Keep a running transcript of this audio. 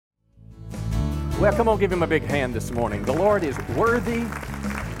Well, come on, give him a big hand this morning. The Lord is worthy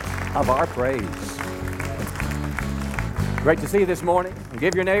of our praise. Great to see you this morning.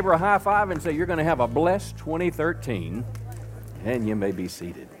 Give your neighbor a high five and say you're going to have a blessed 2013, and you may be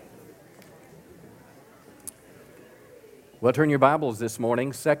seated. Well, turn your Bibles this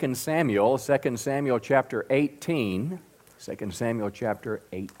morning, 2 Samuel chapter 18. 2 Samuel chapter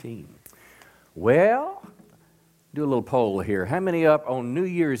 18. Well, do a little poll here. How many up on New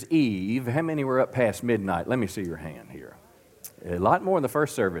Year's Eve? How many were up past midnight? Let me see your hand here. A lot more in the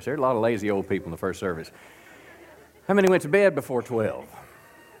first service. There's a lot of lazy old people in the first service. How many went to bed before 12?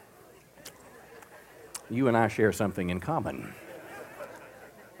 You and I share something in common.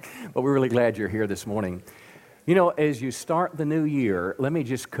 But we're really glad you're here this morning. You know, as you start the new year, let me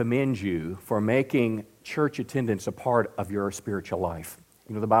just commend you for making church attendance a part of your spiritual life.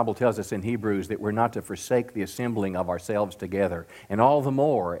 You know, the Bible tells us in Hebrews that we're not to forsake the assembling of ourselves together, and all the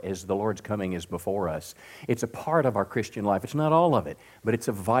more as the Lord's coming is before us. It's a part of our Christian life. It's not all of it, but it's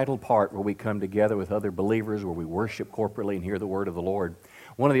a vital part where we come together with other believers, where we worship corporately and hear the word of the Lord.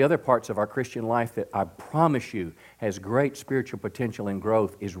 One of the other parts of our Christian life that I promise you has great spiritual potential and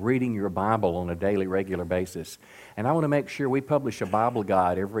growth is reading your Bible on a daily, regular basis. And I want to make sure we publish a Bible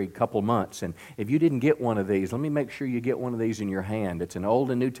guide every couple months. And if you didn't get one of these, let me make sure you get one of these in your hand. It's an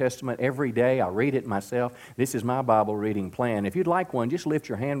Old and New Testament every day. I read it myself. This is my Bible reading plan. If you'd like one, just lift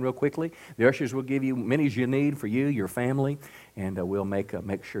your hand real quickly. The ushers will give you many as you need for you, your family, and we'll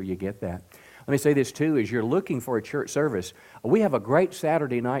make sure you get that. Let me say this too, as you're looking for a church service, we have a great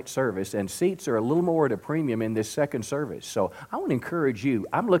Saturday night service, and seats are a little more at a premium in this second service. So I want to encourage you.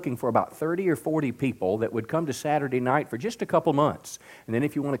 I'm looking for about 30 or 40 people that would come to Saturday night for just a couple months. And then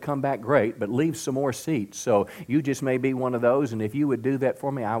if you want to come back, great, but leave some more seats. So you just may be one of those, and if you would do that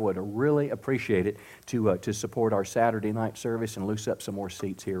for me, I would really appreciate it to support our Saturday night service and loose up some more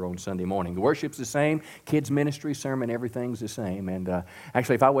seats here on Sunday morning. The worship's the same, kids ministry, sermon, everything's the same. And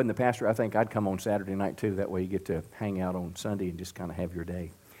actually, if I wasn't the pastor, I think I'd come on Saturday night too. That way you get to hang out on Sunday and just kind of have your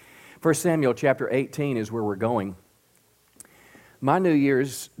day. 1 Samuel chapter 18 is where we're going. My New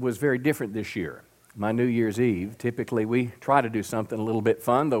Year's was very different this year. My New Year's Eve, typically we try to do something a little bit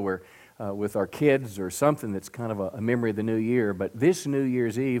fun, though we're with our kids or something that's kind of a memory of the new year. But this New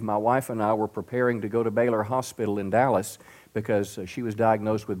Year's Eve, my wife and I were preparing to go to Baylor Hospital in Dallas because she was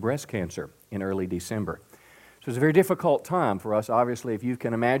diagnosed with breast cancer in early December. So it's a very difficult time for us, obviously, if you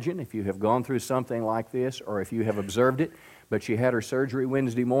can imagine, if you have gone through something like this or if you have observed it. But she had her surgery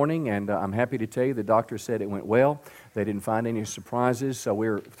Wednesday morning, and I'm happy to tell you the doctor said it went well. They didn't find any surprises, so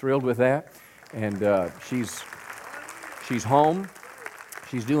we're thrilled with that. And she's home.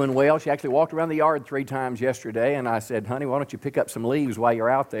 She's doing well. She actually walked around the yard 3 times yesterday, and I said, honey, why don't you pick up some leaves while you're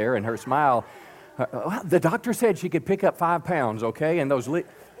out there? And her smile, the doctor said she could pick up 5 pounds, okay? And those leaves...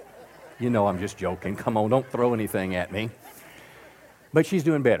 You know I'm just joking. Come on, don't throw anything at me. But she's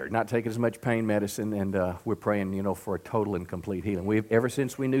doing better, not taking as much pain medicine, and we're praying, for a total and complete healing. Ever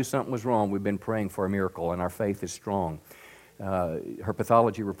since we knew something was wrong, we've been praying for a miracle, and our faith is strong. Her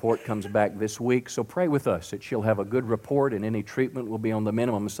pathology report comes back this week, so pray with us that she'll have a good report, and any treatment will be on the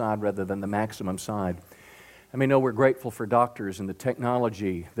minimum side rather than the maximum side. I mean, we're grateful for doctors and the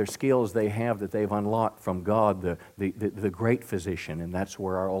technology, their skills they have that they've unlocked from God, the great physician, and that's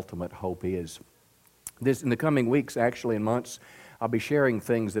where our ultimate hope is. In the coming weeks, actually, and months, I'll be sharing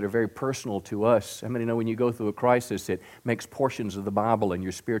things that are very personal to us. How many know when you go through a crisis, it makes portions of the Bible and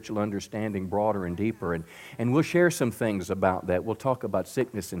your spiritual understanding broader and deeper, and we'll share some things about that. We'll talk about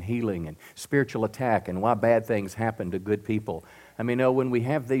sickness and healing and spiritual attack and why bad things happen to good people. I mean, when we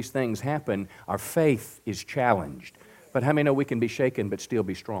have these things happen, our faith is challenged. But how many know we can be shaken but still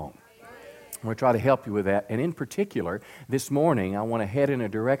be strong? I'm going to try to help you with that. And in particular, this morning, I want to head in a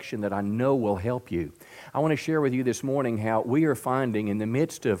direction that I know will help you. I want to share with you this morning how we are finding, in the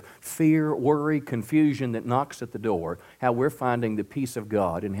midst of fear, worry, confusion that knocks at the door, how we're finding the peace of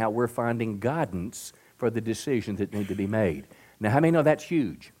God and how we're finding guidance for the decisions that need to be made. Now, how many know that's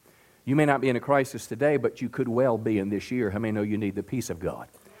huge? You may not be in a crisis today, but you could well be in this year. How many know you need the peace of God?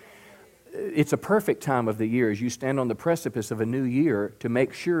 It's a perfect time of the year as you stand on the precipice of a new year to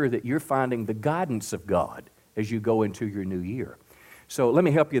make sure that you're finding the guidance of God as you go into your new year. So let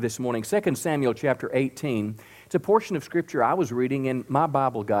me help you this morning. 2 Samuel chapter 18. It's a portion of Scripture I was reading in my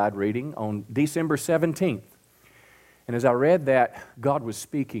Bible guide reading on December 17th. And as I read that, God was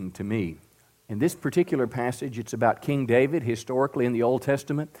speaking to me. In this particular passage, it's about King David, historically in the Old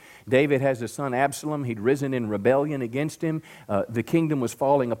Testament. David has a son Absalom. He'd risen in rebellion against him. The kingdom was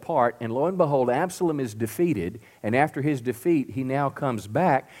falling apart, and lo and behold, Absalom is defeated, and after his defeat, he now comes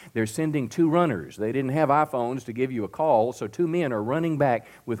back. They're sending two runners. They didn't have iPhones to give you a call, so two men are running back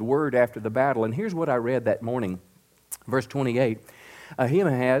with word after the battle. And here's what I read that morning, verse 28.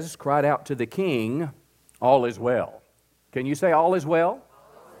 Ahimaaz cried out to the king, "All is well." Can you say all is well?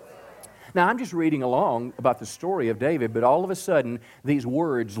 Now, I'm just reading along about the story of David, but all of a sudden, these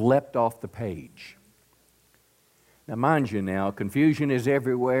words leapt off the page. Now, mind you now, confusion is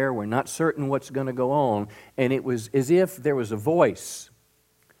everywhere. We're not certain what's going to go on. And it was as if there was a voice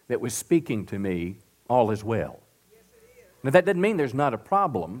that was speaking to me, all is well. Now, that doesn't mean there's not a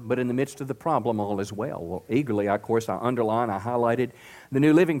problem, but in the midst of the problem, all is well. Well, eagerly, of course, I underlined, I highlighted. The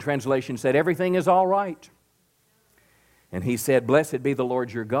New Living Translation said, everything is all right. And he said, "Blessed be the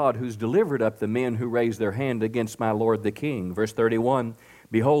Lord your God, who's delivered up the men who raised their hand against my lord the king." Verse 31,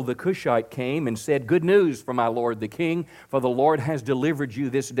 "Behold, the Cushite came and said, 'Good news for my lord the king, for the Lord has delivered you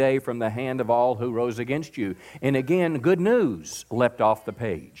this day from the hand of all who rose against you.'" And again, good news leapt off the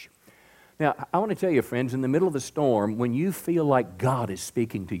page. Now, I want to tell you, friends, in the middle of the storm, when you feel like God is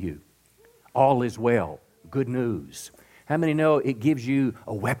speaking to you, all is well, good news. How many know it gives you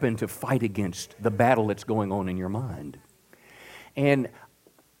a weapon to fight against the battle that's going on in your mind? And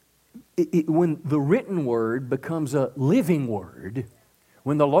when the written word becomes a living word,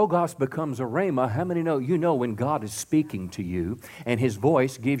 when the Logos becomes a Rhema, how many know you know when God is speaking to you and His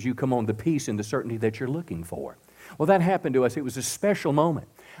voice gives you, come on, the peace and the certainty that you're looking for? Well, that happened to us. It was a special moment.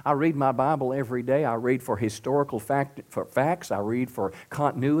 I read my Bible every day. I read for historical facts. I read for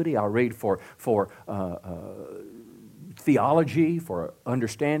continuity. I read for theology, for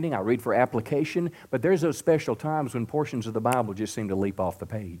understanding. I read for application. But there's those special times when portions of the Bible just seem to leap off the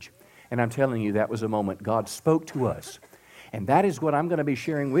page. And I'm telling you, that was a moment God spoke to us. And that is what I'm going to be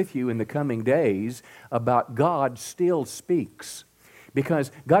sharing with you in the coming days about God still speaks.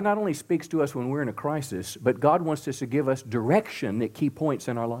 Because God not only speaks to us when we're in a crisis, but God wants us to give us direction at key points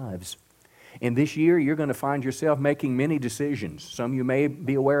in our lives. And this year, you're going to find yourself making many decisions. Some you may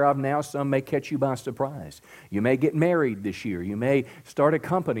be aware of now, some may catch you by surprise. You may get married this year. You may start a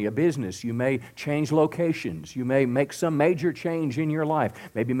company, a business. You may change locations. You may make some major change in your life.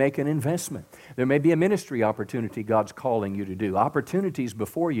 Maybe make an investment. There may be a ministry opportunity God's calling you to do. Opportunities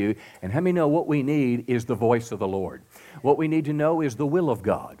before you. And how many know what we need is the voice of the Lord? What we need to know is the will of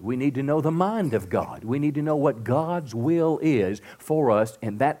God. We need to know the mind of God. We need to know what God's will is for us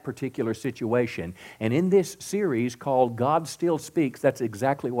in that particular situation. And in this series called God Still Speaks, that's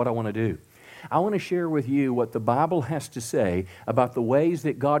exactly what I want to do. I want to share with you what the Bible has to say about the ways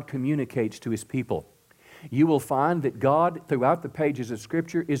that God communicates to His people. You will find that God, throughout the pages of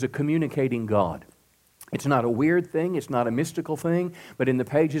Scripture, is a communicating God. It's not a weird thing, it's not a mystical thing, but in the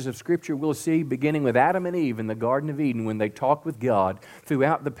pages of Scripture we'll see, beginning with Adam and Eve in the Garden of Eden when they talked with God,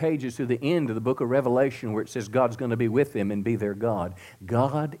 throughout the pages to the end of the book of Revelation where it says God's going to be with them and be their God.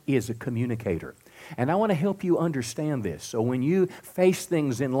 God is a communicator. And I want to help you understand this. So when you face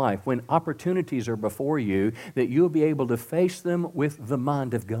things in life, when opportunities are before you, that you'll be able to face them with the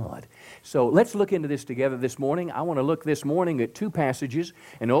mind of God. So let's look into this together this morning. I want to look this morning at two passages,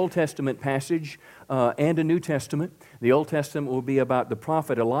 an Old Testament passage and a New Testament. The Old Testament will be about the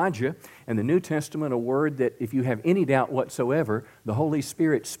prophet Elijah, and the New Testament, a word that if you have any doubt whatsoever, the Holy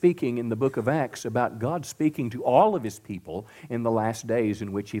Spirit speaking in the book of Acts about God speaking to all of His people in the last days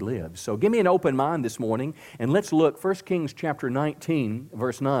in which He lives. So give me an open mind this morning, and let's look 1 Kings chapter 19,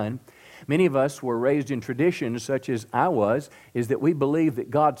 verse 9. Many of us were raised in traditions, such as I was, is that we believe that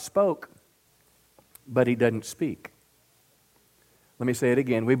God spoke, but He doesn't speak. Let me say it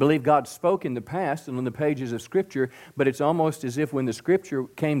again. We believe God spoke in the past and on the pages of Scripture, but it's almost as if when the Scripture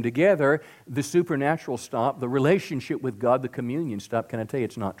came together, the supernatural stopped, the relationship with God, the communion stopped. Can I tell you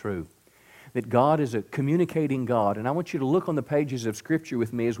it's not true? That God is a communicating God. And I want you to look on the pages of Scripture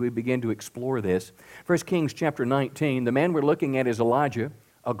with me as we begin to explore this. 1 Kings chapter 19, the man we're looking at is Elijah,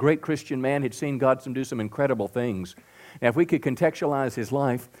 a great Christian man, had seen God do some incredible things. Now, if we could contextualize his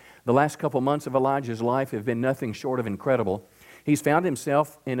life, the last couple months of Elijah's life have been nothing short of incredible. He's found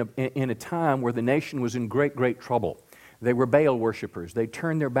himself in a time where the nation was in great, great trouble. They were Baal worshipers. They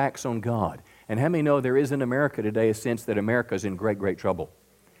turned their backs on God. And how many know there is in America today a sense that America is in great, great trouble?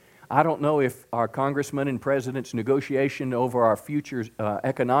 I don't know if our congressmen and presidents' negotiation over our future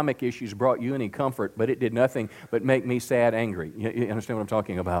economic issues brought you any comfort, but it did nothing but make me sad, angry. You understand what I'm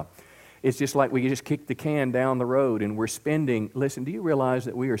talking about? It's just like we just kicked the can down the road and we're spending, listen, do you realize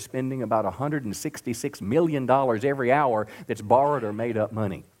that we are spending about $166 million every hour that's borrowed or made up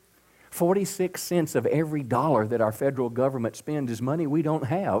money? 46 cents of every dollar that our federal government spends is money we don't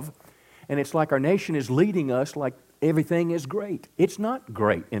have. And it's like our nation is leading us like everything is great. It's not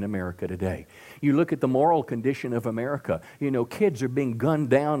great in America today. You look at the moral condition of America. You know, kids are being gunned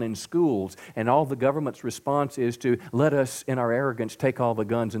down in schools, and all the government's response is to let us, in our arrogance, take all the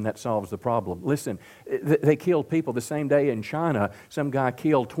guns, and that solves the problem. Listen, they killed people the same day in China. Some guy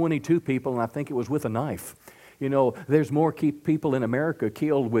killed 22 people, and I think it was with a knife. You know, there's more people in America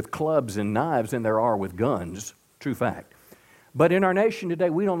killed with clubs and knives than there are with guns. True fact. But in our nation today,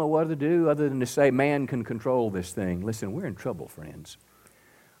 we don't know what to do other than to say man can control this thing. Listen, we're in trouble, friends.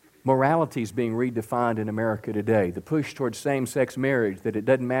 Morality is being redefined in America today. The push towards same-sex marriage, that it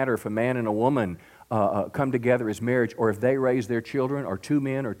doesn't matter if a man and a woman come together as marriage, or if they raise their children, or two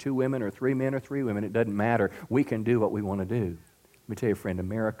men or two women, or three men or three women, it doesn't matter. We can do what we want to do. Let me tell you, friend,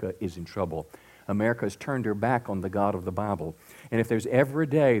 America is in trouble. America has turned her back on the God of the Bible. And if there's ever a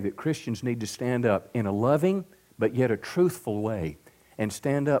day that Christians need to stand up in a loving but yet a truthful way and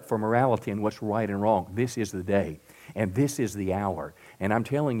stand up for morality and what's right and wrong, this is the day and this is the hour. And I'm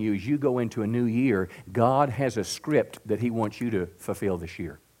telling you, as you go into a new year, God has a script that He wants you to fulfill this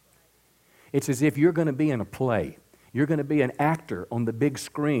year. It's as if you're going to be in a play. You're going to be an actor on the big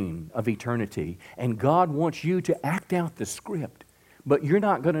screen of eternity, and God wants you to act out the script. But you're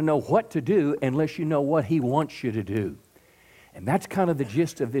not going to know what to do unless you know what He wants you to do. And that's kind of the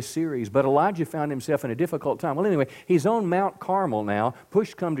gist of this series. But Elijah found himself in a difficult time. Well, anyway, he's on Mount Carmel now.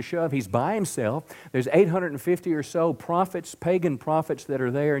 Push come to shove, he's by himself. There's 850 or so prophets, pagan prophets that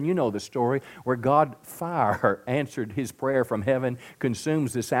are there. And you know the story where God fire answered his prayer from heaven,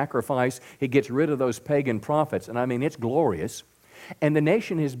 consumes the sacrifice. He gets rid of those pagan prophets. And I mean, it's glorious. And the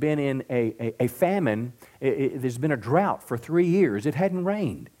nation has been in a famine. There's been a drought for 3 years. It hadn't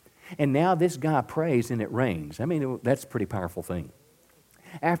rained. And now this guy prays and it rains. I mean, that's a pretty powerful thing.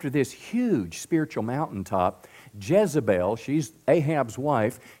 After this huge spiritual mountaintop, Jezebel, she's Ahab's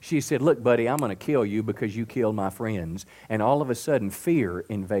wife, she said, look, buddy, I'm going to kill you because you killed my friends. And all of a sudden, fear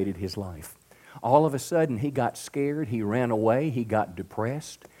invaded his life. All of a sudden, he got scared. He ran away. He got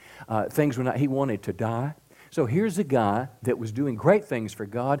depressed. He wanted to die. So here's a guy that was doing great things for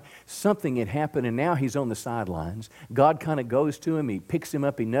God. Something had happened, and now he's on the sidelines. God kind of goes to him. He picks him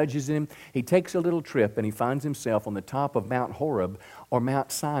up. He nudges him. He takes a little trip, and he finds himself on the top of Mount Horeb or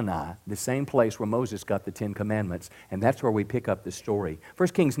Mount Sinai, the same place where Moses got the 10 Commandments. And that's where we pick up the story. 1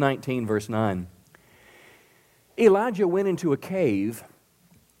 Kings 19, verse 9. Elijah went into a cave,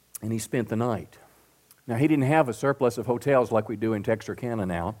 and he spent the night. Now, he didn't have a surplus of hotels like we do in Texarkana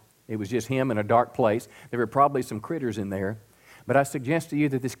now. It was just him in a dark place. There were probably some critters in there. But I suggest to you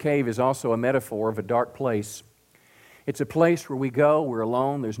that this cave is also a metaphor of a dark place. It's a place where we go, we're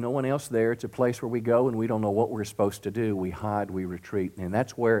alone, there's no one else there. It's a place where we go and we don't know what we're supposed to do. We hide, we retreat. And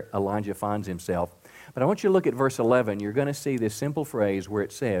that's where Elijah finds himself. But I want you to look at verse 11. You're going to see this simple phrase where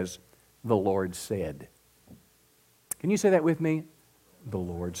it says, the Lord said. Can you say that with me? The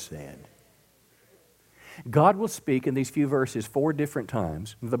Lord said. God will speak in these few verses 4 different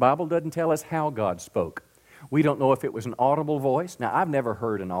times. The Bible doesn't tell us how God spoke. We don't know if it was an audible voice. Now, I've never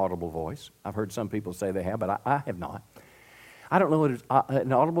heard an audible voice. I've heard some people say they have, but I have not. I don't know if it was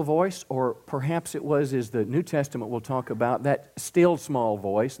an audible voice, or perhaps it was, as the New Testament will talk about, that still small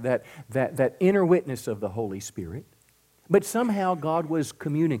voice, that inner witness of the Holy Spirit. But somehow God was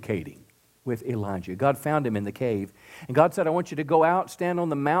communicating with Elijah. God found him in the cave. And God said, I want you to go out, stand on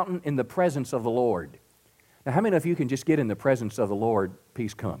the mountain in the presence of the Lord. Now, how many of you can just get in the presence of the Lord,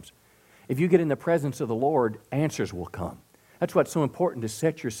 peace comes? If you get in the presence of the Lord, answers will come. That's what's so important, to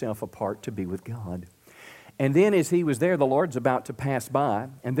set yourself apart to be with God. And then as he was there, the Lord's about to pass by,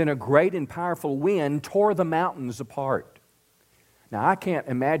 and then a great and powerful wind tore the mountains apart. Now, I can't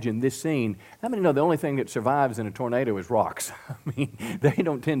imagine this scene. How many know the only thing that survives in a tornado is rocks? I mean, they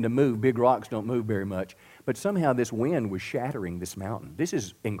don't tend to move. Big rocks don't move very much. But somehow this wind was shattering this mountain. This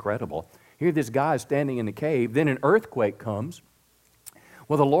is incredible. Here this guy is standing in the cave. Then an earthquake comes.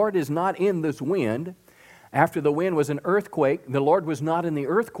 Well, the Lord is not in this wind. After the wind was an earthquake, the Lord was not in the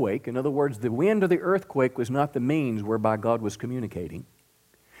earthquake. In other words, the wind or the earthquake was not the means whereby God was communicating.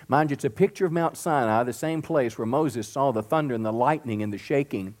 Mind you, it's a picture of Mount Sinai, the same place where Moses saw the thunder and the lightning and the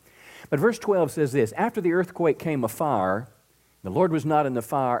shaking. But verse 12 says this, after the earthquake came a fire, the Lord was not in the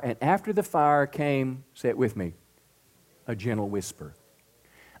fire, and after the fire came, say it with me, a gentle whisper.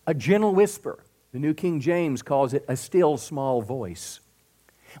 A gentle whisper. The New King James calls it a still small voice.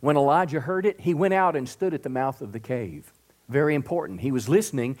 When Elijah heard it, he went out and stood at the mouth of the cave. Very important. He was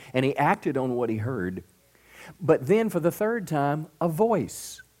listening and he acted on what he heard. But then for the third time, a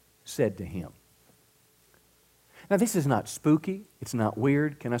voice said to him. Now, this is not spooky. It's not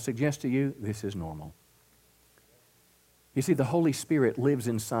weird. Can I suggest to you, this is normal. You see, the Holy Spirit lives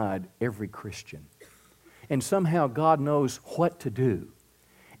inside every Christian. And somehow God knows what to do.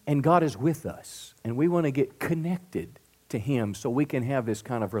 And God is with us. And we want to get connected to Him so we can have this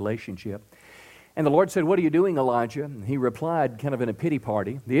kind of relationship. And the Lord said, "What are you doing, Elijah?" And he replied, kind of in a pity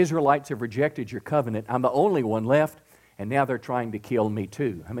party, "The Israelites have rejected your covenant. I'm the only one left, and now they're trying to kill me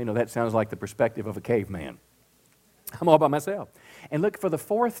too." I mean, that sounds like the perspective of a caveman. I'm all by myself. And look, for the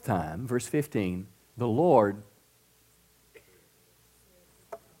fourth time, verse 15, the Lord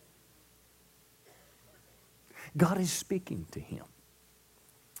God is speaking to him.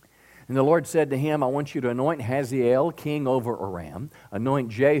 And the Lord said to him, "I want you to anoint Hazael, king over Aram, anoint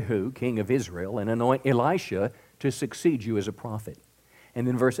Jehu, king of Israel, and anoint Elisha to succeed you as a prophet." And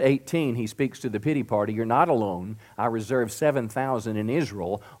in verse 18, he speaks to the pity party, "You're not alone. I reserve 7,000 in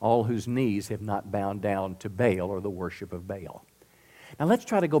Israel, all whose knees have not bowed down to Baal or the worship of Baal." Now let's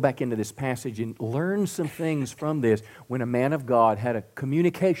try to go back into this passage and learn some things from this when a man of God had a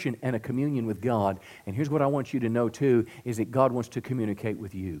communication and a communion with God. And here's what I want you to know too, is that God wants to communicate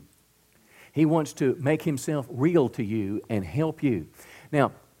with you. He wants to make Himself real to you and help you.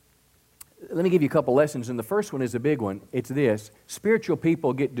 Now, let me give you a couple lessons, and the first one is a big one. It's this: spiritual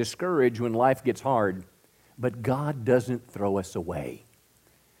people get discouraged when life gets hard, but God doesn't throw us away.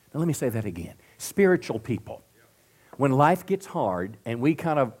 Now let me say that again. Spiritual people, when life gets hard and we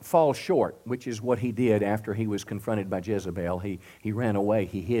kind of fall short, which is what he did after he was confronted by Jezebel, he ran away,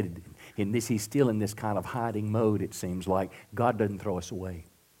 he hid. He's still in this kind of hiding mode, it seems like. God doesn't throw us away.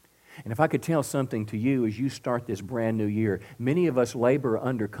 And if I could tell something to you as you start this brand new year, many of us labor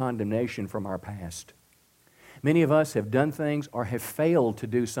under condemnation from our past. Many of us have done things or have failed to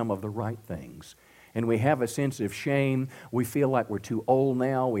do some of the right things. And we have a sense of shame. We feel like we're too old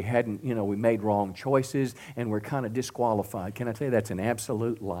now. We made wrong choices, and we're kind of disqualified. Can I tell you that's an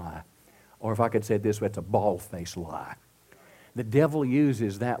absolute lie? Or if I could say it this way, it's a bald-faced lie. The devil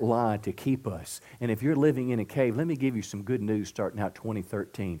uses that lie to keep us. And if you're living in a cave, let me give you some good news starting out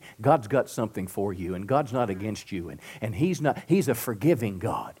 2013. God's got something for you, and God's not against you. And He's a forgiving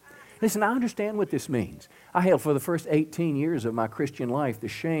God. Listen, I understand what this means. I held for the first 18 years of my Christian life the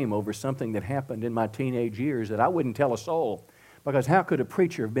shame over something that happened in my teenage years that I wouldn't tell a soul. Because how could a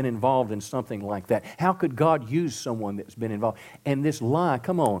preacher have been involved in something like that? How could God use someone that's been involved? And this lie,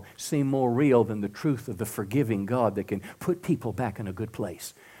 come on, seemed more real than the truth of the forgiving God that can put people back in a good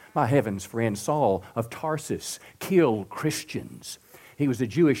place. My heavens, friend, Saul of Tarsus killed Christians. He was a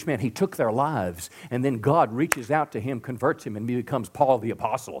Jewish man. He took their lives, and then God reaches out to him, converts him, and he becomes Paul the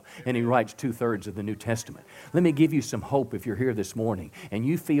Apostle, and he writes 2/3 of the New Testament. Let me give you some hope if you're here this morning, and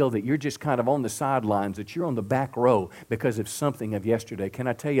you feel that you're just kind of on the sidelines, that you're on the back row because of something of yesterday. Can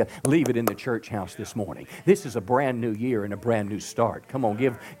I tell you, leave it in the church house this morning. This is a brand new year and a brand new start. Come on,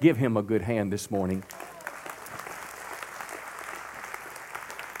 give him a good hand this morning.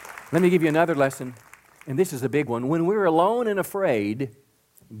 Let me give you another lesson. And this is a big one. When we're alone and afraid,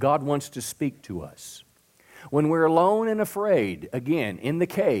 God wants to speak to us. When we're alone and afraid, again, in the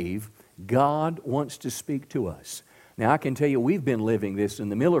cave, God wants to speak to us. Now, I can tell you we've been living this in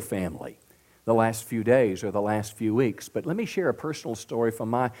the Miller family the last few days or the last few weeks. But let me share a personal story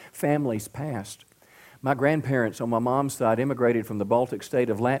from my family's past. My grandparents on my mom's side immigrated from the Baltic state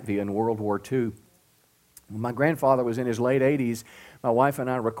of Latvia in World War II. When my grandfather was in his late 80s, my wife and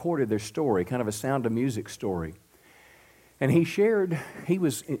I recorded their story, kind of a Sound of Music story. And he shared, he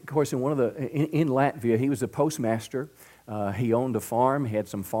was, of course, in Latvia, he was a postmaster. He owned a farm, he had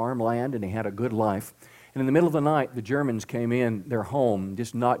some farmland, and he had a good life. And in the middle of the night, the Germans came in their home,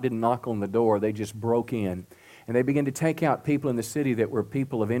 didn't knock on the door, they just broke in. And they began to take out people in the city that were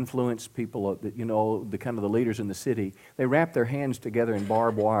people of influence, people that, the kind of the leaders in the city. They wrapped their hands together in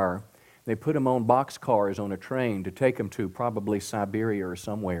barbed wire. They put them on boxcars on a train to take them to probably Siberia or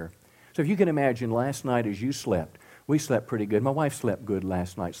somewhere. So if you can imagine, last night as you slept, we slept pretty good. My wife slept good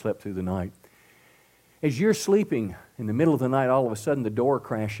last night, slept through the night. As you're sleeping in the middle of the night, all of a sudden the door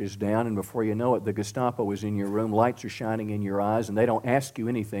crashes down, and before you know it, the Gestapo is in your room, lights are shining in your eyes, and they don't ask you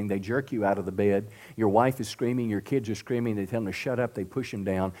anything. They jerk you out of the bed. Your wife is screaming, your kids are screaming, they tell them to shut up, they push them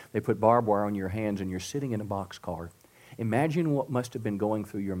down, they put barbed wire on your hands, and you're sitting in a boxcar. Imagine what must have been going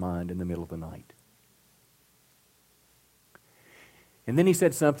through your mind in the middle of the night. And then he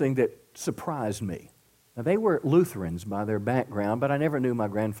said something that surprised me. Now, they were Lutherans by their background, but I never knew my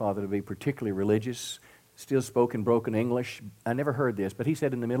grandfather to be particularly religious, still spoke in broken English. I never heard this, but he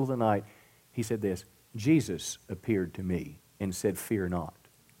said in the middle of the night, he said this: "Jesus appeared to me and said, 'Fear not.'"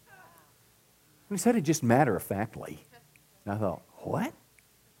 And he said it just matter-of-factly. And I thought, what?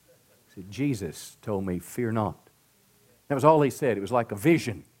 He said, "Jesus told me, 'Fear not.'" That was all he said. It was like a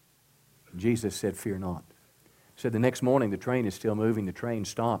vision. Jesus said, fear not. He said the next morning the train is still moving. The train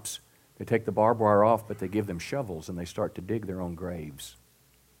stops. They take the barbed wire off, but they give them shovels and they start to dig their own graves.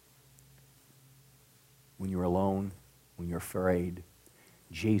 When you're alone, when you're afraid,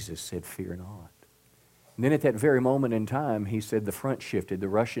 Jesus said, fear not. And then at that very moment in time, he said the front shifted. The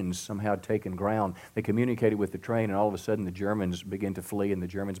Russians somehow had taken ground. They communicated with the train, and all of a sudden the Germans begin to flee, and the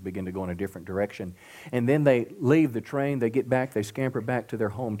Germans begin to go in a different direction. And then they leave the train, they get back, they scamper back to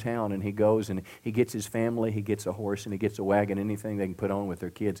their hometown, and he goes and he gets his family, he gets a horse, and he gets a wagon, anything they can put on with their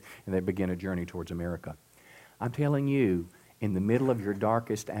kids, and they begin a journey towards America. I'm telling you, in the middle of your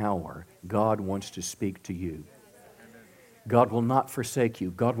darkest hour, God wants to speak to you. God will not forsake you.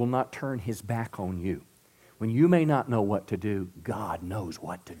 God will not turn His back on you. When you may not know what to do, God knows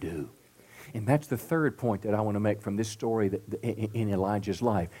what to do. And that's the third point that I want to make from this story in Elijah's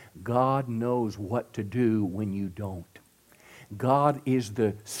life. God knows what to do when you don't. God is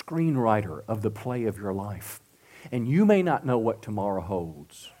the screenwriter of the play of your life. And you may not know what tomorrow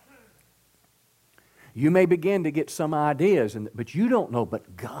holds. You may begin to get some ideas, but you don't know,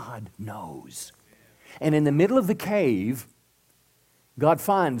 but God knows. And in the middle of the cave, God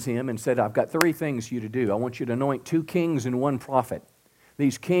finds him and said, I've got 3 things for you to do. I want you to anoint 2 kings and 1 prophet.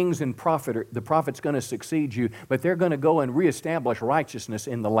 These kings and prophet, the prophet's going to succeed you, but they're going to go and reestablish righteousness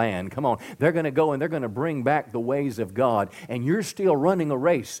in the land. Come on. They're going to go and they're going to bring back the ways of God. And you're still running a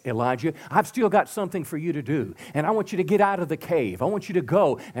race, Elijah. I've still got something for you to do. And I want you to get out of the cave. I want you to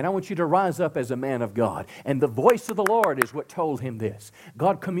go and I want you to rise up as a man of God. And the voice of the Lord is what told him this.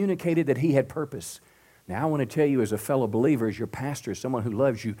 God communicated that he had purpose. Now, I want to tell you as a fellow believer, as your pastor, someone who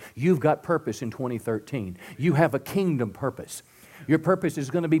loves you, you've got purpose in 2013. You have a kingdom purpose. Your purpose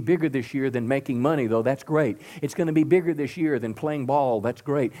is going to be bigger this year than making money, though. That's great. It's going to be bigger this year than playing ball. That's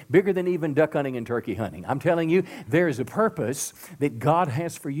great. Bigger than even duck hunting and turkey hunting. I'm telling you, there is a purpose that God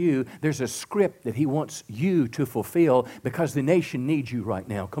has for you. There's a script that He wants you to fulfill because the nation needs you right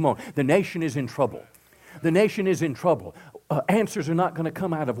now. Come on. The nation is in trouble. The nation is in trouble. Answers are not going to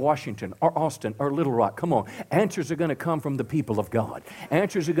come out of Washington or Austin or Little Rock. Come on. Answers are going to come from the people of God.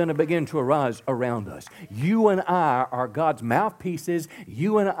 Answers are going to begin to arise around us. You and I are God's mouthpieces.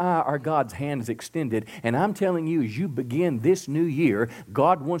 You and I are God's hands extended. And I'm telling you, as you begin this new year,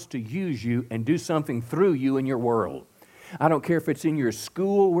 God wants to use you and do something through you in your world. I don't care if it's in your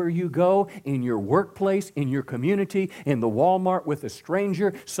school where you go, in your workplace, in your community, in the Walmart with a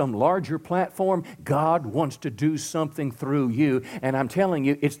stranger, some larger platform. God wants to do something through you. And I'm telling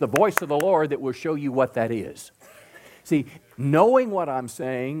you, it's the voice of the Lord that will show you what that is. See, knowing what I'm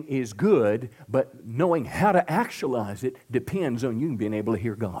saying is good, but knowing how to actualize it depends on you being able to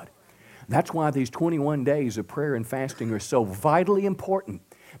hear God. That's why these 21 days of prayer and fasting are so vitally important,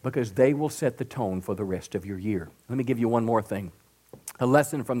 because they will set the tone for the rest of your year. Let me give you one more thing. A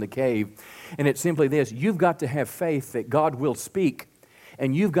lesson from the cave, and it's simply this. You've got to have faith that God will speak,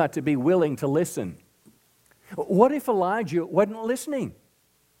 and you've got to be willing to listen. What if Elijah wasn't listening?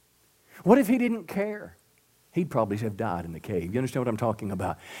 What if he didn't care? He'd probably have died in the cave. You understand what I'm talking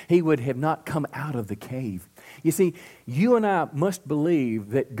about? He would have not come out of the cave. You see, you and I must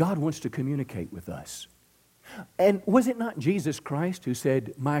believe that God wants to communicate with us. And was it not Jesus Christ who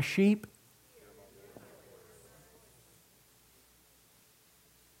said, my sheep?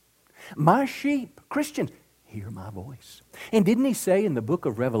 My sheep, Christians, hear my voice. And didn't he say in the book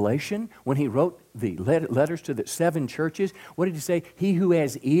of Revelation, when he wrote the letters to the 7 churches, what did he say? He who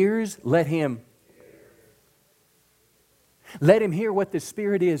has ears, let him hear what the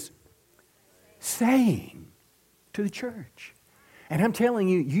Spirit is saying to the church. And I'm telling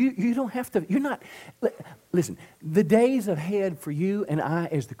you, you don't have to, you're not, listen, the days ahead for you and I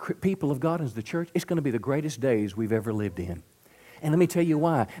as the people of God, as the church, it's going to be the greatest days we've ever lived in. And let me tell you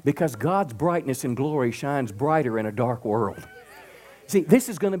why. Because God's brightness and glory shines brighter in a dark world. See, this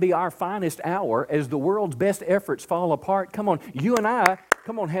is going to be our finest hour as the world's best efforts fall apart. Come on, you and I,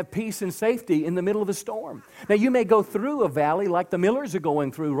 have peace and safety in the middle of the storm. Now, you may go through a valley like the Millers are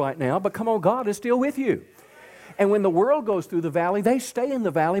going through right now, but come on, God is still with you. And when the world goes through the valley, they stay in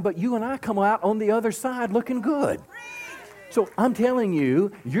the valley, but you and I come out on the other side looking good. So I'm telling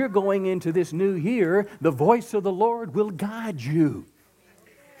you, you're going into this new year, the voice of the Lord will guide you.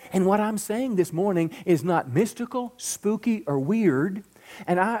 And what I'm saying this morning is not mystical, spooky, or weird.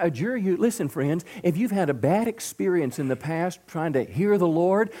 And I adjure you, listen friends, if you've had a bad experience in the past trying to hear the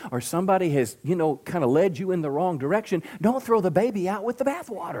Lord, or somebody has, kind of led you in the wrong direction, don't throw the baby out with the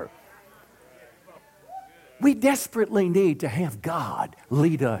bathwater. We desperately need to have God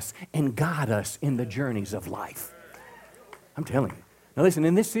lead us and guide us in the journeys of life. I'm telling you, Now listen,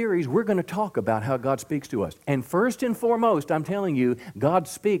 in this series, we're going to talk about how God speaks to us. And first and foremost, I'm telling you, God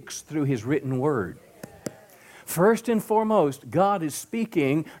speaks through His written Word. First and foremost, God is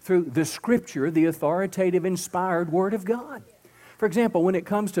speaking through the Scripture, the authoritative, inspired Word of God. For example, when it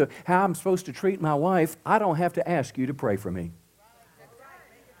comes to how I'm supposed to treat my wife, I don't have to ask you to pray for me.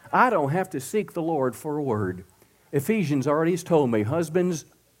 I don't have to seek the Lord for a word. Ephesians already has told me, husbands,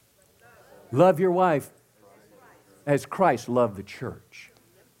 love your wife as Christ loved the church.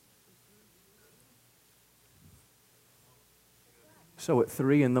 So at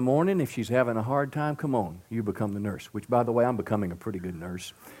 3 in the morning, if she's having a hard time, come on, you become the nurse. Which, by the way, I'm becoming a pretty good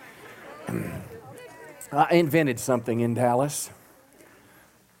nurse. I invented something in Dallas.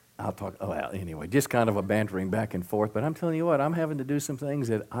 Anyway, just kind of a bantering back and forth. But I'm telling you what, I'm having to do some things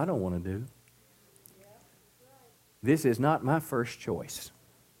that I don't want to do. This is not my first choice.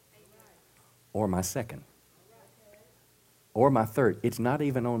 Or my second. Or my third. It's not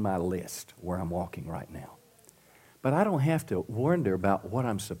even on my list where I'm walking right now. But I don't have to wonder about what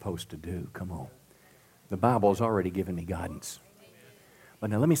I'm supposed to do. Come on. The Bible's already given me guidance. But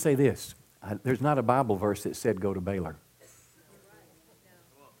now let me say this. There's not a Bible verse that said go to Baylor.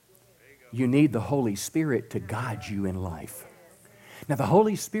 You need the Holy Spirit to guide you in life. Now, the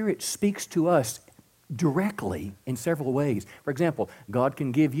Holy Spirit speaks to us directly in several ways. For example, God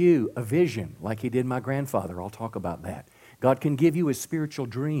can give you a vision like He did my grandfather. I'll talk about that. God can give you a spiritual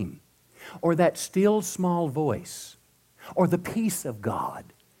dream, or that still small voice, or the peace of God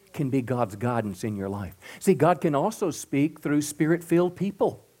can be God's guidance in your life. See, God can also speak through Spirit-filled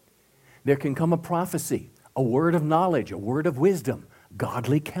people. There can come a prophecy, a word of knowledge, a word of wisdom,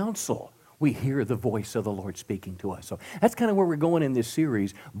 godly counsel. We hear the voice of the Lord speaking to us. So that's kind of where we're going in this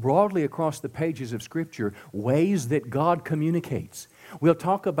series, broadly across the pages of Scripture, ways that God communicates. We'll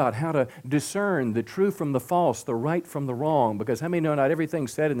talk about how to discern the true from the false, the right from the wrong, because how many know not everything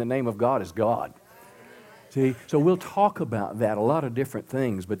said in the name of God is God? See, so we'll talk about that, a lot of different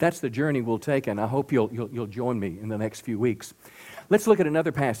things, but that's the journey we'll take, and I hope you'll join me in the next few weeks. Let's look at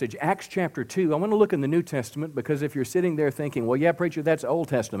another passage, Acts chapter 2. I want to look in the New Testament, because if you're sitting there thinking, well, yeah, preacher, that's Old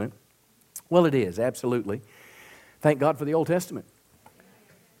Testament. Well, it is, absolutely. Thank God for the Old Testament.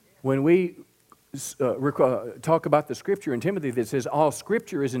 When we talk about the Scripture in Timothy that says all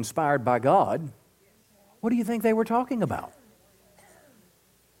Scripture is inspired by God, what do you think they were talking about?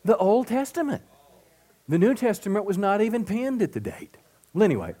 The Old Testament. The New Testament was not even penned at the date. Well,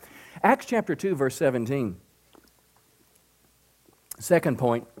 anyway, Acts chapter 2, verse 17. Second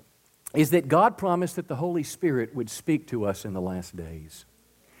point is that God promised that the Holy Spirit would speak to us in the last days.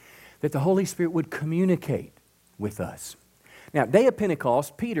 That the Holy Spirit would communicate with us. Now, day of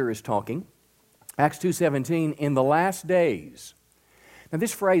Pentecost, Peter is talking, Acts 2:17, in the last days. Now,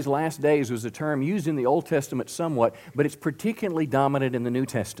 this phrase, last days, was a term used in the Old Testament somewhat, but it's particularly dominant in the New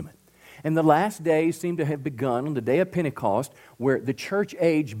Testament. And the last days seem to have begun on the day of Pentecost, where the church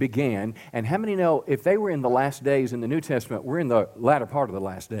age began. And how many know if they were in the last days in the New Testament, we're in the latter part of the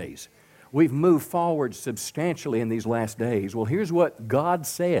last days? We've moved forward substantially in these last days. Well, here's what God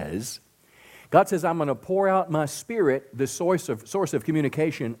says. God says, I'm going to pour out my Spirit, the source of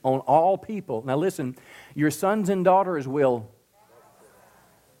communication, on all people. Now listen, your sons and daughters will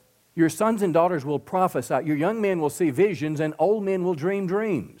prophesy. Your young men will see visions, and old men will dream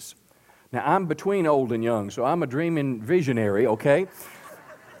dreams. Now, I'm between old and young, so I'm a dreaming visionary, okay?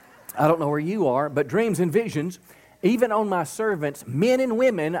 I don't know where you are, but dreams and visions. Even on my servants, men and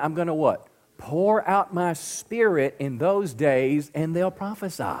women, I'm going to what? Pour out my Spirit in those days, and they'll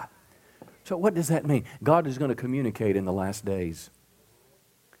prophesy. So what does that mean? God is going to communicate in the last days.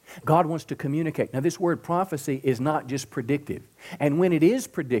 God wants to communicate. Now, this word prophecy is not just predictive. And when it is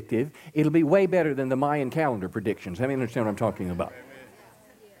predictive, it'll be way better than the Mayan calendar predictions. How many understand what I'm talking about?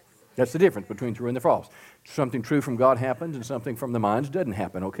 That's the difference between true and the false. Something true from God happens, and something from the Mayans doesn't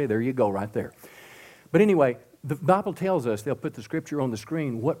happen. Okay, there you go right there. But anyway, the Bible tells us, they'll put the Scripture on the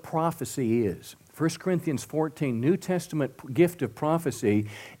screen, what prophecy is. 1 Corinthians 14, New Testament gift of prophecy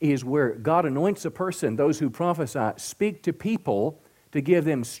is where God anoints a person, those who prophesy, speak to people to give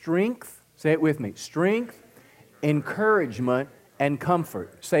them strength, say it with me, strength, encouragement, and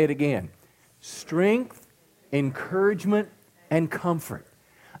comfort. Say it again. Strength, encouragement, and comfort.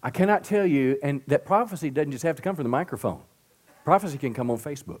 I cannot tell you, and that prophecy doesn't just have to come from the microphone. Prophecy can come on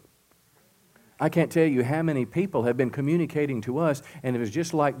Facebook. I can't tell you how many people have been communicating to us, and it was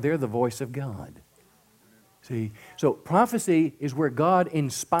just like they're the voice of God. See, so prophecy is where God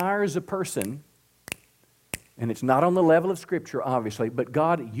inspires a person, and it's not on the level of Scripture, obviously, but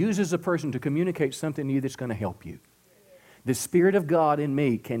God uses a person to communicate something to you that's going to help you. The Spirit of God in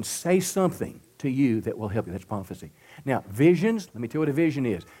me can say something to you that will help you. That's prophecy. Now, visions, let me tell you what a vision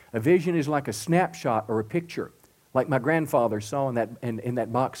is. A vision is like a snapshot or a picture, like my grandfather saw in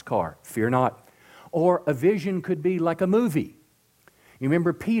that boxcar. Fear not. Or a vision could be like a movie. You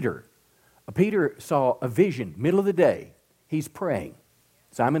remember Peter? Peter saw a vision, middle of the day. He's praying,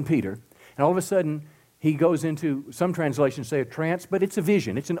 Simon Peter, and all of a sudden he goes into, some translations say a trance, but it's a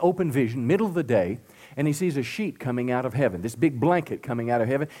vision. It's an open vision, middle of the day, and he sees a sheet coming out of heaven, this big blanket coming out of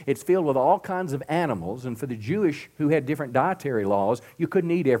heaven. It's filled with all kinds of animals, and for the Jewish who had different dietary laws, you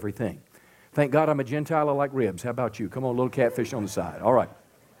couldn't eat everything. Thank God I'm a Gentile, I like ribs. How about you? Come on, little catfish on the side. All right.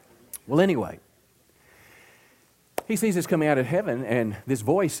 Well, anyway, he sees this coming out of heaven, and this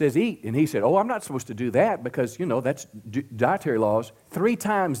voice says, eat. And he said, oh, I'm not supposed to do that because, that's dietary laws. 3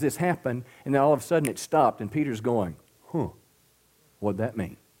 times this happened, and then all of a sudden it stopped, and Peter's going, what'd that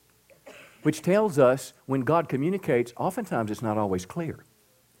mean? Which tells us when God communicates, oftentimes it's not always clear.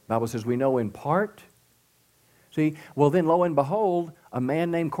 The Bible says we know in part. See, well then lo and behold, a man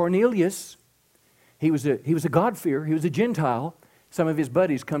named Cornelius, he was a God-fearer, he was a Gentile. Some of his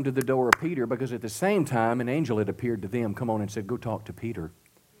buddies come to the door of Peter because at the same time an angel had appeared to them, come on and said, go talk to Peter.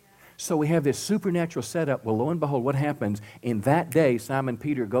 Yeah. So we have this supernatural setup. Well, lo and behold, what happens? In that day, Simon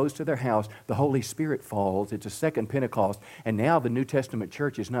Peter goes to their house, the Holy Spirit falls, it's a second Pentecost, and now the New Testament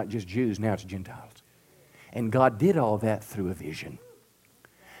church is not just Jews, now it's Gentiles. And God did all that through a vision.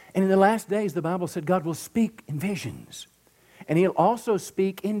 And in the last days, the Bible said God will speak in visions. And He'll also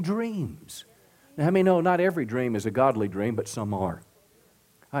speak in dreams. Now, how many know not every dream is a godly dream, but some are?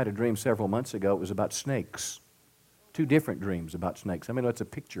 I had a dream several months ago. It was about snakes. 2 different dreams about snakes. I mean, it's a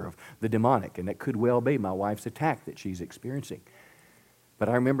picture of the demonic, and it could well be my wife's attack that she's experiencing. But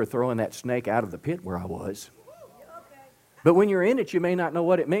I remember throwing that snake out of the pit where I was. But when you're in it, you may not know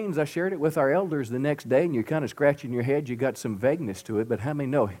what it means. I shared it with our elders the next day, and you're kind of scratching your head. You got some vagueness to it, but how many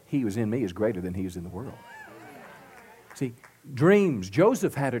know He was in me is greater than He is in the world? See, dreams.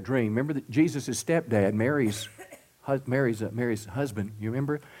 Joseph had a dream. Remember that Jesus' stepdad, Mary's husband. You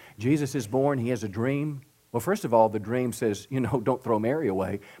remember? Jesus is born. He has a dream. Well, first of all, the dream says, don't throw Mary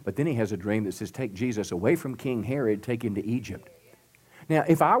away. But then he has a dream that says, take Jesus away from King Herod, take him to Egypt. Now,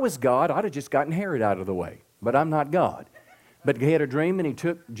 if I was God, I'd have just gotten Herod out of the way. But I'm not God. But he had a dream and he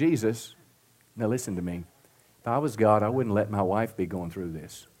took Jesus. Now, listen to me. If I was God, I wouldn't let my wife be going through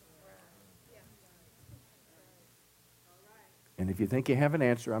this. And if you think you have an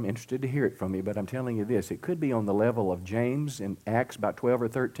answer, I'm interested to hear it from you, but I'm telling you this. It could be on the level of James in Acts about 12 or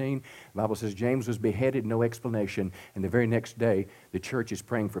 13. The Bible says James was beheaded, no explanation, and the very next day, the church is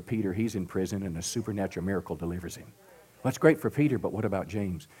praying for Peter. He's in prison, and a supernatural miracle delivers him. Well, that's great for Peter, but what about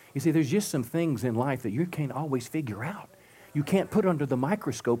James? You see, there's just some things in life that you can't always figure out. You can't put under the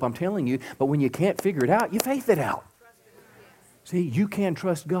microscope, I'm telling you, but when you can't figure it out, you faith it out. See, you can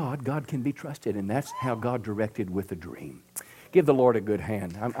trust God. God can be trusted, and that's how God directed with a dream. Give the Lord a good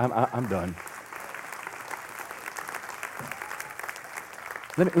hand. I'm done.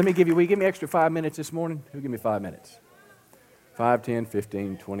 Let me give you, will you give me extra 5 minutes this morning? Who give me 5 minutes? 5, 10,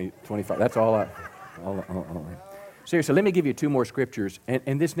 15, 20, 25. That's all Seriously, let me give you 2 more scriptures.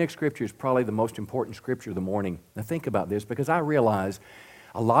 And this next scripture is probably the most important scripture of the morning. Now think about this, because I realize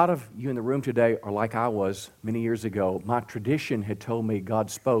a lot of you in the room today are like I was many years ago. My tradition had told me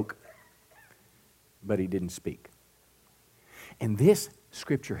God spoke, but He didn't speak. And this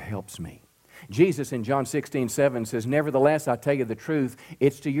scripture helps me. Jesus in John 16:7 says, nevertheless, I tell you the truth,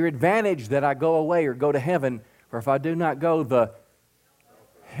 it's to your advantage that I go away or go to heaven. For if I do not go, the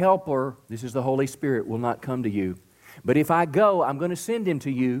Helper, this is the Holy Spirit, will not come to you. But if I go, I'm going to send Him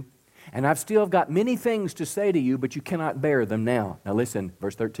to you. And I've still got many things to say to you, but you cannot bear them now. Now listen,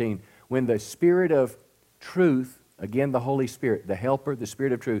 verse 13. When the Spirit of truth, again the Holy Spirit, the Helper, the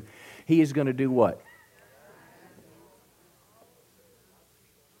Spirit of truth, He is going to do what?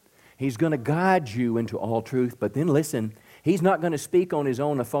 He's going to guide you into all truth. But then listen, He's not going to speak on His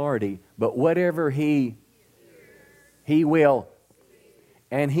own authority, but whatever He will,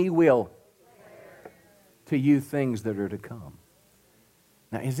 and He will to you things that are to come.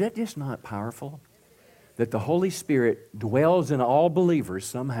 Now, is that just not powerful? That the Holy Spirit dwells in all believers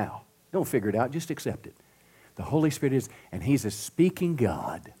somehow. Don't figure it out, just accept it. The Holy Spirit is, and He's a speaking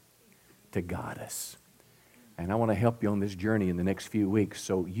God to guide us. And I want to help you on this journey in the next few weeks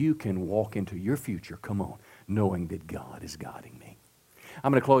so you can walk into your future, come on, knowing that God is guiding me.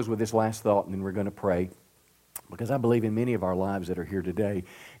 I'm going to close with this last thought, and then we're going to pray. Because I believe in many of our lives that are here today,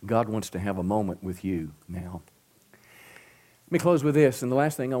 God wants to have a moment with you now. Let me close with this, and the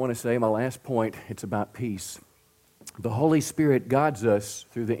last thing I want to say, my last point, it's about peace. The Holy Spirit guides us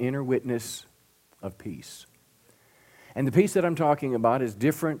through the inner witness of peace. And the peace that I'm talking about is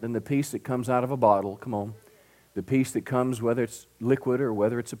different than the peace that comes out of a bottle. Come on. The peace that comes, whether it's liquid or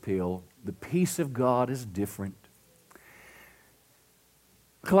whether it's a pill. The peace of God is different.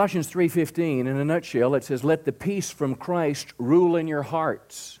 Colossians 3:15, in a nutshell, it says, let the peace from Christ rule in your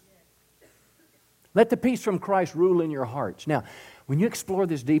hearts. Let the peace from Christ rule in your hearts. Now, when you explore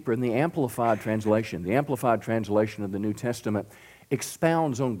this deeper in the Amplified translation of the New Testament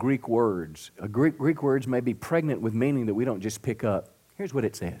expounds on Greek words. Greek words may be pregnant with meaning that we don't just pick up. Here's what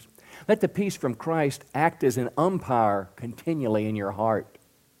it says. Let the peace from Christ act as an umpire continually in your heart.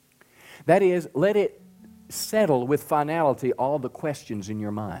 That is, let it settle with finality all the questions in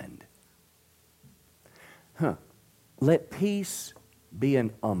your mind. Let peace be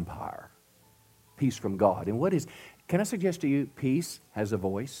an umpire. Peace from God. And can I suggest to you, peace has a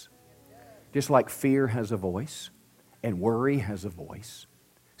voice. Just like fear has a voice and worry has a voice.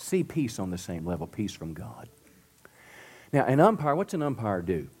 See peace on the same level, peace from God. Now, an umpire, what's an umpire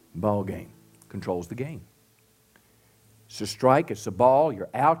do? Ball game. Controls the game. It's a strike, it's a ball, you're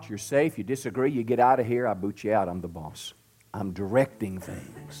out, you're safe, you disagree, you get out of here, I boot you out, I'm the boss. I'm directing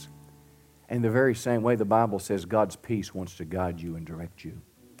things. In the very same way the Bible says God's peace wants to guide you and direct you.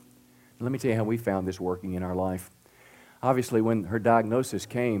 Let me tell you how we found this working in our life. Obviously, when her diagnosis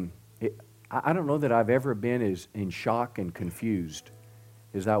came, I don't know that I've ever been as in shock and confused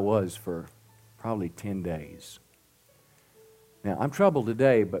as I was for probably 10 days. Now, I'm troubled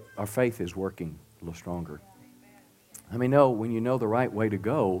today, but our faith is working a little stronger. I mean, when you know the right way to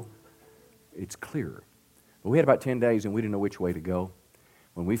go, it's clearer. But we had about 10 days and we didn't know which way to go.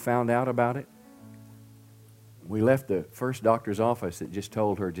 When we found out about it, we left the first doctor's office that just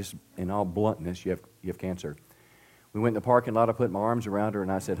told her, just in all bluntness, you have cancer. We went in the parking lot, I put my arms around her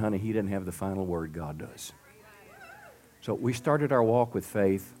and I said, honey, he doesn't have the final word, God does. So we started our walk with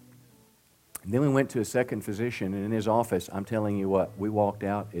faith. And then we went to a second physician, and in his office, I'm telling you what, we walked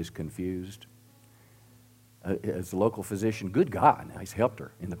out as confused. As a local physician, good God, now he's helped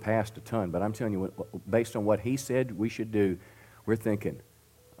her in the past a ton, but I'm telling you, based on what he said we should do, we're thinking,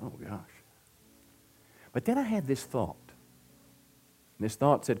 oh gosh. But then I had this thought. And this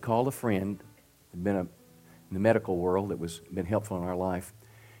thought said, call a friend, had been in the medical world that was been helpful in our life.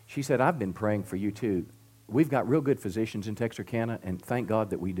 She said, I've been praying for you too. We've got real good physicians in Texarkana, and thank God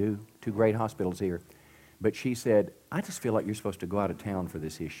that we do. 2 great hospitals here. But she said, I just feel like you're supposed to go out of town for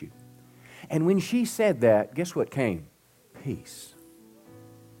this issue. And when she said that, guess what came? Peace.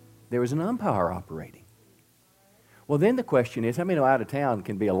 There was an umpire operating. Well, then the question is, how many know out of town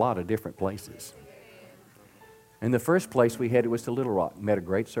can be a lot of different places? And the first place we headed was to Little Rock. Met a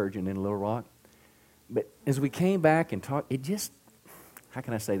great surgeon in Little Rock. But as we came back and talked, it just, how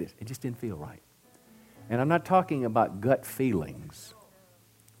can I say this? It just didn't feel right. And I'm not talking about gut feelings,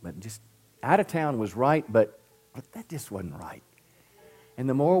 but just out of town was right, but that just wasn't right. And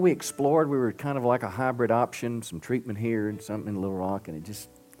the more we explored, we were kind of like a hybrid option, some treatment here and something in Little Rock, and it just,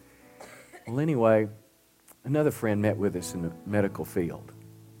 well, anyway, another friend met with us in the medical field.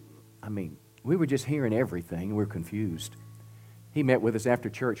 I mean, we were just hearing everything, and we were confused. He met with us after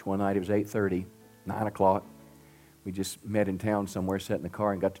church one night. It was 8:30, 9 o'clock. We just met in town somewhere, sat in the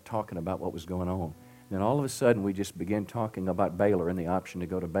car, and got to talking about what was going on. Then all of a sudden, we just began talking about Baylor and the option to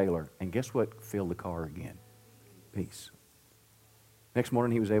go to Baylor. And guess what filled the car again? Peace. Next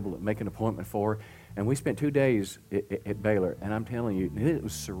morning, he was able to make an appointment for her. And we spent 2 days at Baylor. And I'm telling you, it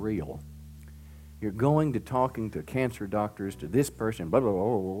was surreal. You're going to talking to cancer doctors, to this person, blah, blah, blah,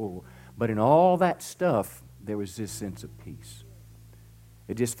 blah, blah. But in all that stuff, there was this sense of peace.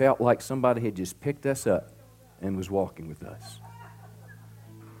 It just felt like somebody had just picked us up and was walking with us.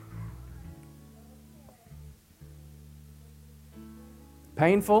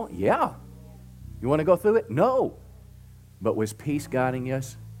 Painful? Yeah. You want to go through it? No. But was peace guiding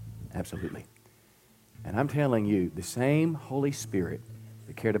us? Absolutely. And I'm telling you, the same Holy Spirit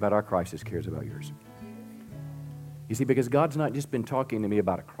that cared about our crisis cares about yours. You see, because God's not just been talking to me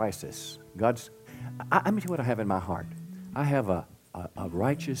about a crisis. Let me tell you what I have in my heart. I have a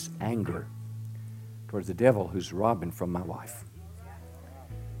righteous anger towards the devil who's robbing from my wife.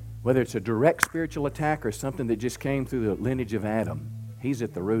 Whether it's a direct spiritual attack or something that just came through the lineage of Adam, he's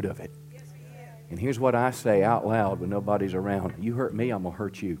at the root of it. And here's what I say out loud when nobody's around. You hurt me, I'm going to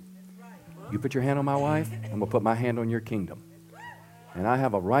hurt you. You put your hand on my wife, I'm going to put my hand on your kingdom. And I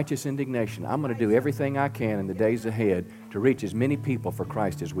have a righteous indignation. I'm going to do everything I can in the days ahead to reach as many people for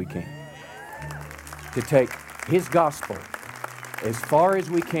Christ as we can. To take His gospel as far as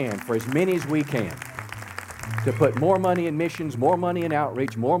we can, for as many as we can. To put more money in missions, more money in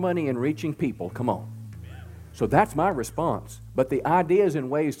outreach, more money in reaching people. Come on. So that's my response. But the ideas and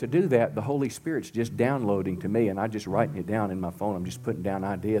ways to do that, the Holy Spirit's just downloading to me, and I'm just writing it down in my phone. I'm just putting down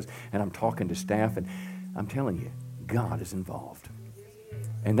ideas, and I'm talking to staff, and I'm telling you, God is involved.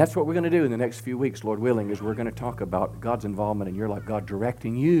 And that's what we're going to do in the next few weeks, Lord willing, is we're going to talk about God's involvement in your life, God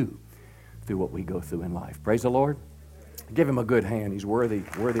directing you through what we go through in life. Praise the Lord. Give him a good hand. He's worthy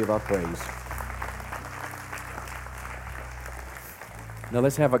of our praise. Now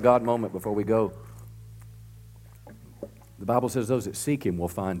let's have a God moment before we go. The Bible says those that seek him will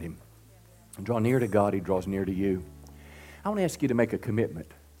find him. And draw near to God, he draws near to you. I want to ask you to make a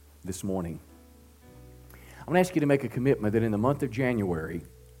commitment this morning. I want to ask you to make a commitment that in the month of January,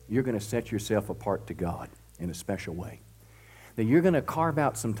 you're going to set yourself apart to God in a special way. That you're going to carve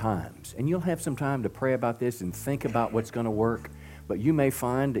out some times, and you'll have some time to pray about this and think about what's going to work, but you may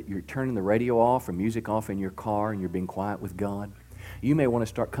find that you're turning the radio off or music off in your car and you're being quiet with God. You may want to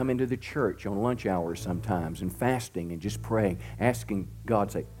start coming to the church on lunch hours sometimes and fasting and just praying, asking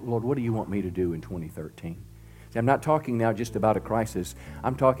God, say, Lord, what do you want me to do in 2013? See, I'm not talking now just about a crisis.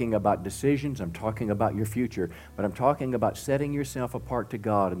 I'm talking about decisions. I'm talking about your future. But I'm talking about setting yourself apart to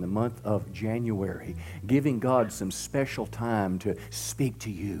God in the month of January, giving God some special time to speak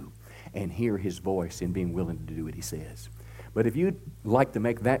to you and hear his voice and being willing to do what he says. But if you'd like to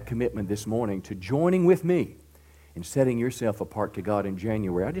make that commitment this morning to joining with me in setting yourself apart to God in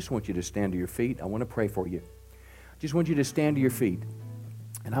January, I just want you to stand to your feet. I want to pray for you. I just want you to stand to your feet.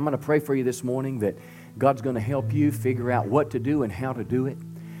 And I'm going to pray for you this morning that God's going to help you figure out what to do and how to do it.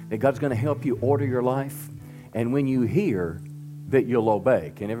 That God's going to help you order your life. And when you hear, that you'll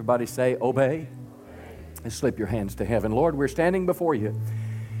obey. Can everybody say, obey? Let's slip your hands to heaven. Lord, we're standing before you.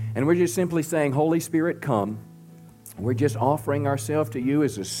 And we're just simply saying, Holy Spirit, come. We're just offering ourselves to you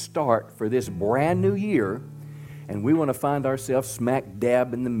as a start for this brand new year. And we want to find ourselves smack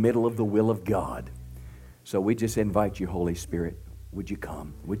dab in the middle of the will of God. So we just invite you, Holy Spirit. Would you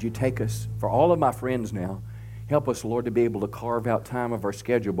come? Would you take us? For all of my friends now, help us, Lord, to be able to carve out time of our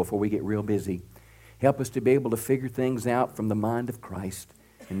schedule before we get real busy. Help us to be able to figure things out from the mind of Christ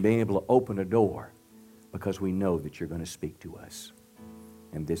and being able to open a door because we know that you're going to speak to us.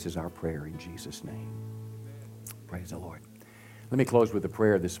 And this is our prayer in Jesus' name. Praise the Lord. Let me close with a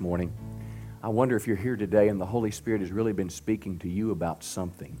prayer this morning. I wonder if you're here today and the Holy Spirit has really been speaking to you about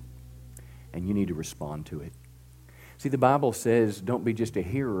something and you need to respond to it. See, the Bible says, don't be just a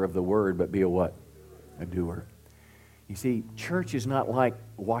hearer of the word, but be a what? A doer. You see, church is not like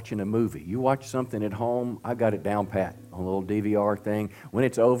watching a movie. You watch something at home, I got it down pat on a little DVR thing. When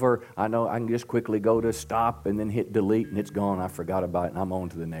it's over, I know I can just quickly go to stop and then hit delete and it's gone. I forgot about it and I'm on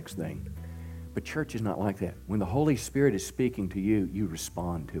to the next thing. But church is not like that. When the Holy Spirit is speaking to you, you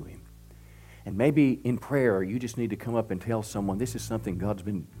respond to him. And maybe in prayer, you just need to come up and tell someone, this is something God's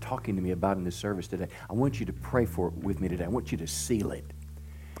been talking to me about in this service today. I want you to pray for it with me today. I want you to seal it.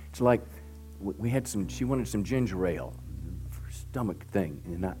 It's like she wanted some ginger ale, stomach thing,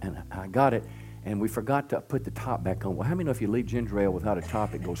 and I got it, and we forgot to put the top back on. Well, how many know if you leave ginger ale without a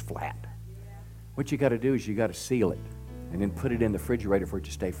top, it goes flat? What you got to do is you got to seal it and then put it in the refrigerator for it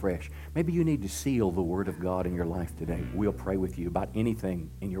to stay fresh. Maybe you need to seal the Word of God in your life today. We'll pray with you about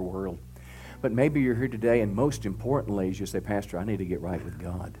anything in your world. But maybe you're here today, and most importantly, as you say, Pastor, I need to get right with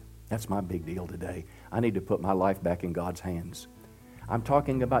God. That's my big deal today. I need to put my life back in God's hands. I'm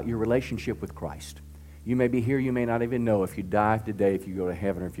talking about your relationship with Christ. You may be here, you may not even know if you die today, if you go to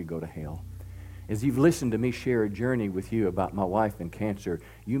heaven or if you go to hell. As you've listened to me share a journey with you about my wife and cancer,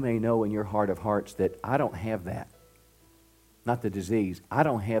 you may know in your heart of hearts that I don't have that. Not the disease. I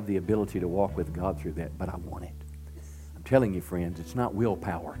don't have the ability to walk with God through that, but I want it. I'm telling you, friends, it's not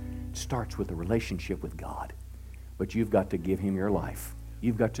willpower. It starts with a relationship with God. But you've got to give him your life.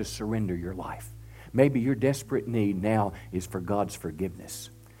 You've got to surrender your life. Maybe your desperate need now is for God's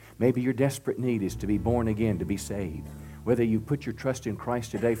forgiveness. Maybe your desperate need is to be born again, to be saved. Whether you put your trust in Christ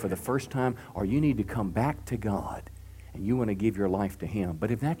today for the first time or you need to come back to God and you want to give your life to him.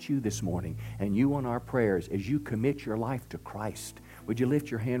 But if that's you this morning and you want our prayers as you commit your life to Christ, would you lift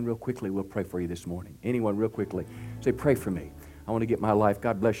your hand real quickly? We'll pray for you this morning. Anyone real quickly. Say, pray for me. I want to get my life.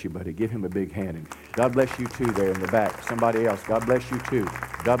 God bless you, buddy. Give him a big hand. And God bless you too there in the back. Somebody else. God bless you too.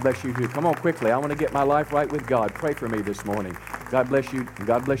 God bless you too. Come on quickly. I want to get my life right with God. Pray for me this morning. God bless you.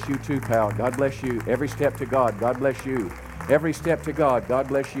 God bless you too, pal. God bless you. Every step to God. God bless you. Every step to God. God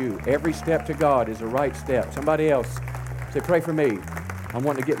bless you. Every step to God is a right step. Somebody else. Say, pray for me. I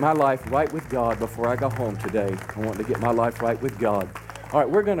want to get my life right with God before I go home today. I want to get my life right with God. All right,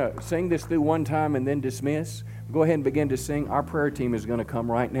 we're going to sing this through one time and then dismiss. Go ahead and begin to sing. Our prayer team is going to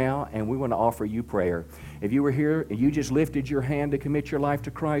come right now, and we want to offer you prayer. If you were here and you just lifted your hand to commit your life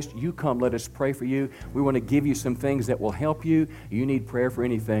to Christ, you come. Let us pray for you. We want to give you some things that will help you. You need prayer for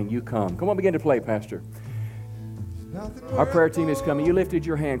anything, you come. Come on, begin to play, Pastor. Our prayer team is coming. You lifted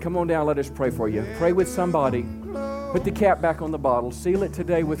your hand. Come on down. Let us pray for you. Pray with somebody. Put the cap back on the bottle. Seal it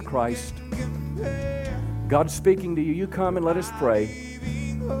today with Christ. God's speaking to you. You come and let us pray.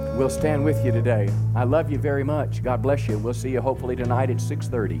 We'll stand with you today. I love you very much. God bless you. We'll see you hopefully tonight at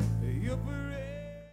 6:30.